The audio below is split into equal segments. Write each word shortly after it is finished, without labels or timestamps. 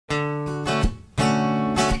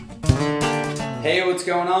Hey, what's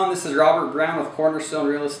going on? This is Robert Brown with Cornerstone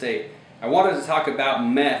Real Estate. I wanted to talk about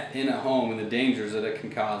meth in a home and the dangers that it can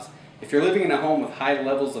cause. If you're living in a home with high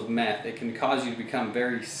levels of meth, it can cause you to become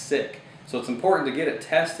very sick. So it's important to get it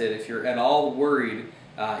tested if you're at all worried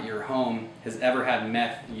your home has ever had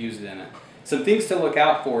meth used in it. Some things to look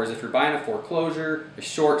out for is if you're buying a foreclosure, a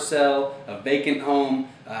short sale, a vacant home,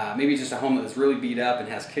 maybe just a home that's really beat up and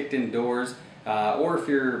has kicked in doors, or if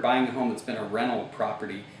you're buying a home that's been a rental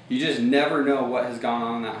property. You just never know what has gone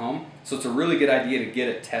on in that home, so it's a really good idea to get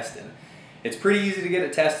it tested. It's pretty easy to get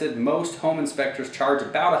it tested. Most home inspectors charge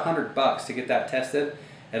about $100 to get that tested.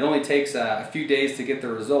 It only takes a few days to get the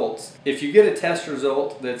results. If you get a test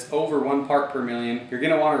result that's over 1 part per million, you're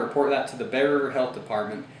going to want to report that to the Bear River Health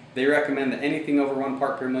Department. They recommend that anything over 1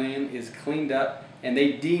 part per million is cleaned up, and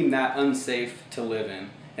they deem that unsafe to live in.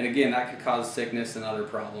 And again, that could cause sickness and other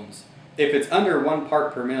problems. If it's under 1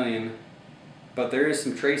 part per million, but there is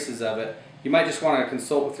some traces of it, you might just want to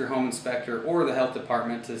consult with your home inspector or the health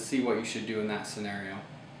department to see what you should do in that scenario.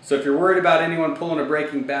 So if you're worried about anyone pulling a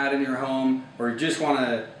Breaking Bad in your home, or you just want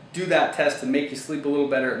to do that test to make you sleep a little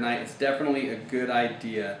better at night, it's definitely a good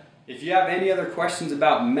idea. If you have any other questions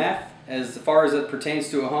about meth as far as it pertains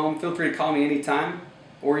to a home, feel free to call me anytime,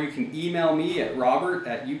 or you can email me at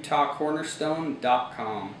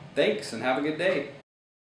robert@utahcornerstone.com. Thanks and have a good day.